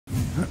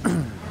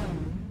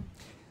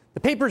The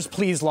Papers,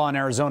 Please law in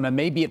Arizona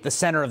may be at the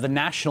center of the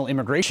national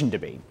immigration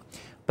debate,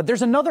 but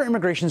there's another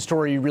immigration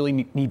story you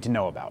really need to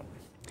know about.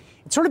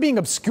 It's sort of being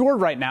obscured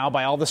right now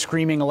by all the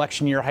screaming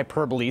election year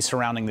hyperbole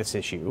surrounding this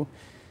issue,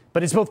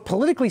 but it's both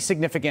politically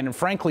significant and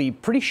frankly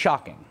pretty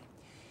shocking.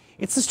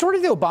 It's the story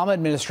of the Obama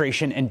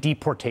administration and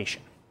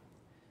deportation.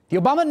 The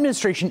Obama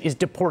administration is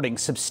deporting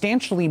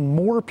substantially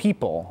more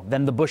people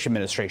than the Bush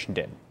administration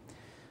did.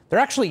 They're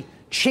actually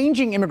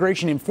changing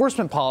immigration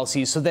enforcement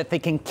policies so that they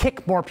can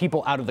kick more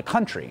people out of the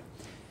country.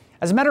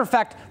 As a matter of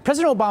fact,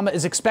 President Obama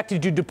is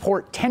expected to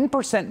deport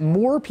 10%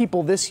 more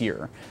people this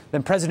year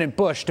than President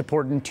Bush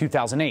deported in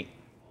 2008.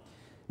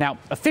 Now,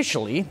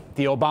 officially,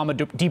 the Obama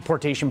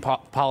deportation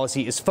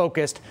policy is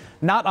focused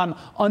not on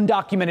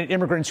undocumented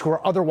immigrants who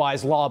are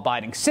otherwise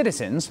law-abiding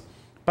citizens,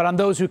 but on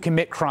those who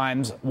commit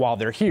crimes while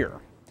they're here.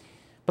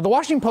 But the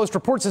Washington Post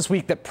reports this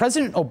week that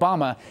President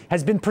Obama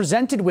has been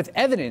presented with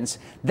evidence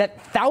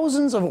that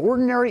thousands of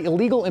ordinary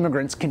illegal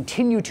immigrants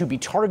continue to be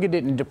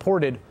targeted and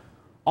deported,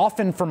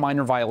 often for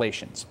minor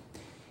violations.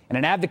 And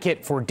an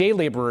advocate for day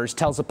laborers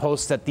tells the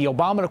Post that the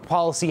Obama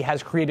policy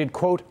has created,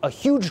 quote, a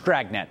huge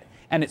dragnet,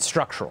 and it's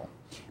structural.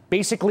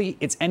 Basically,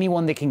 it's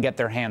anyone they can get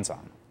their hands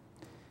on.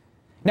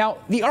 Now,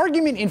 the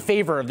argument in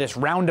favor of this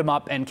round them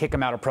up and kick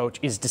them out approach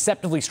is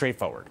deceptively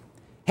straightforward.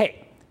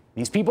 Hey,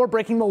 these people are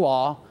breaking the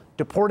law.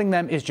 Deporting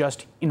them is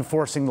just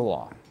enforcing the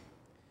law.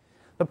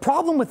 The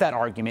problem with that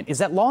argument is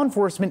that law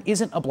enforcement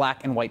isn't a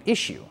black and white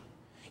issue.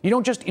 You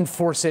don't just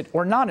enforce it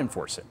or not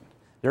enforce it.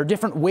 There are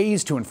different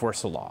ways to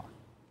enforce the law.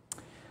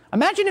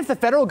 Imagine if the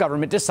federal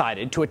government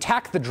decided to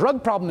attack the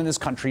drug problem in this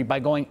country by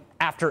going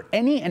after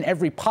any and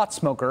every pot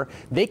smoker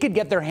they could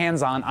get their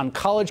hands on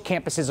college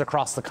campuses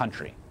across the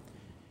country.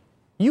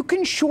 You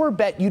can sure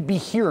bet you'd be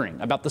hearing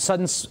about the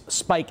sudden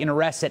spike in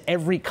arrests at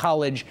every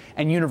college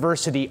and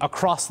university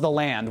across the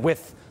land,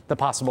 with the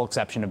possible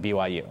exception of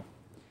BYU.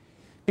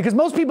 Because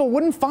most people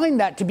wouldn't find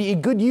that to be a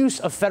good use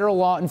of federal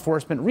law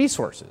enforcement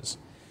resources.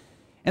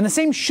 And the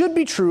same should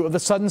be true of the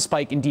sudden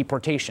spike in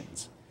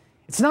deportations.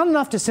 It's not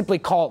enough to simply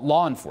call it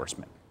law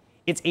enforcement.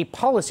 It's a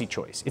policy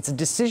choice. It's a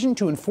decision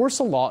to enforce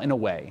a law in a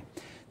way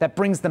that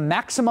brings the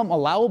maximum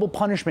allowable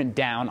punishment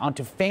down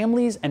onto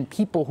families and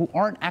people who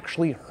aren't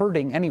actually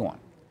hurting anyone.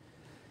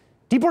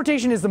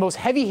 Deportation is the most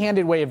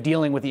heavy-handed way of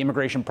dealing with the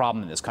immigration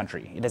problem in this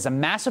country. It has a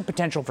massive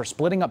potential for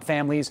splitting up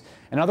families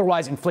and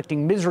otherwise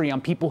inflicting misery on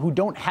people who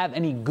don't have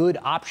any good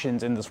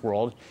options in this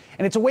world.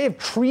 And it's a way of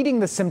treating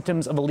the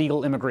symptoms of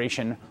illegal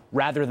immigration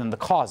rather than the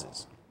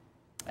causes.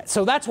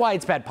 So that's why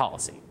it's bad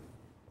policy.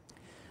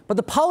 But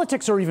the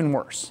politics are even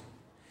worse.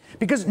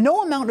 Because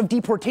no amount of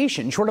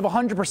deportation, short of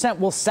 100%,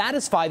 will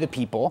satisfy the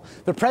people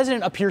the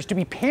president appears to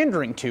be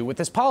pandering to with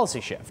this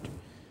policy shift.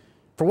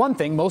 For one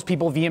thing, most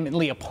people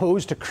vehemently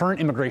opposed to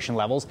current immigration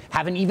levels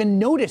haven't even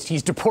noticed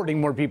he's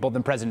deporting more people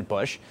than President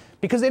Bush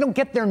because they don't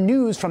get their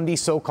news from the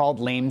so-called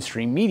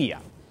lamestream media.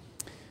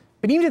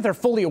 But even if they're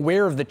fully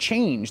aware of the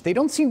change, they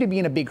don't seem to be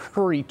in a big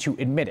hurry to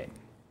admit it.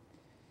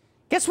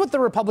 Guess what the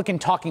Republican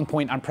talking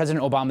point on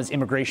President Obama's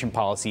immigration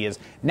policy is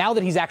now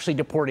that he's actually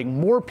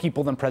deporting more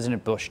people than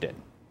President Bush did?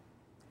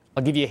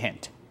 I'll give you a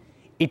hint.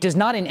 It does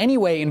not in any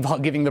way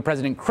involve giving the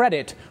president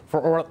credit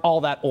for all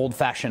that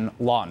old-fashioned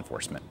law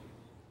enforcement.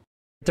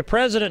 The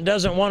president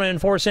doesn't want to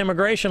enforce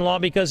immigration law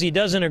because he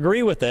doesn't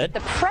agree with it.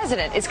 The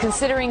president is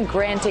considering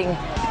granting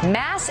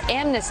mass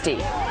amnesty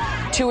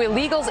to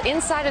illegals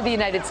inside of the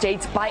United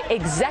States by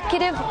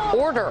executive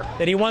order.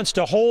 That he wants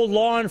to hold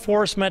law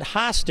enforcement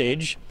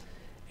hostage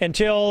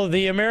until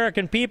the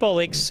American people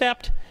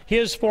accept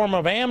his form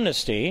of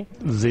amnesty.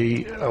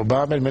 The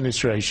Obama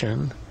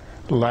administration,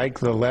 like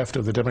the left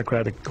of the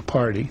Democratic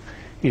Party,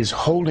 is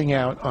holding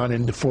out on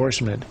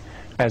enforcement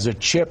as a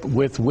chip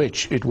with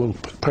which it will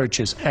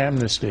purchase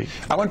amnesty.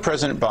 I want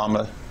President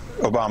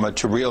Obama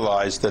to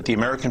realize that the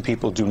American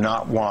people do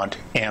not want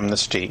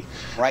amnesty.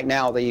 Right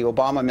now, the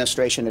Obama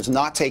administration is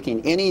not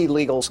taking any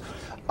illegals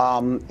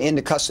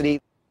into custody.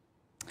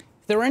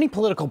 If there were any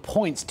political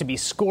points to be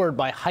scored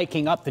by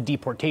hiking up the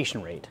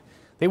deportation rate,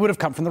 they would have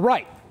come from the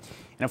right.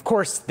 And of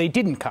course, they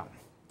didn't come.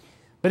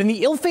 But in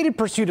the ill-fated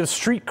pursuit of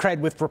street cred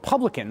with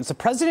Republicans, the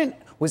president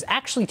was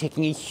actually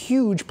taking a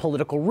huge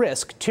political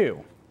risk,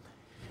 too.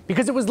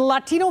 Because it was the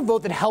Latino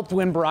vote that helped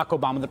win Barack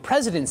Obama the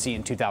presidency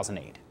in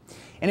 2008.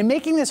 And in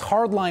making this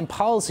hardline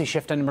policy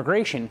shift on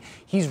immigration,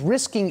 he's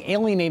risking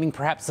alienating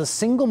perhaps the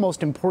single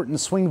most important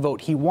swing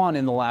vote he won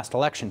in the last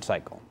election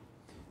cycle.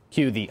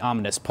 Cue the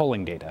ominous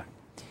polling data.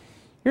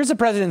 Here's the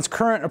president's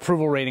current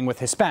approval rating with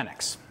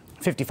Hispanics,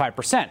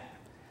 55%.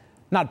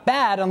 Not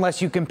bad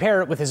unless you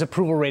compare it with his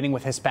approval rating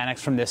with Hispanics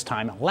from this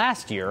time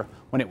last year,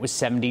 when it was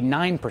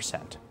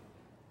 79%.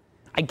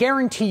 I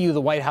guarantee you the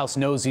White House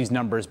knows these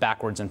numbers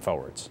backwards and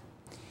forwards.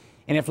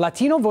 And if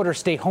Latino voters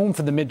stay home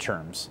for the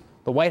midterms,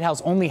 the White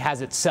House only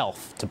has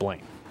itself to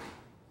blame.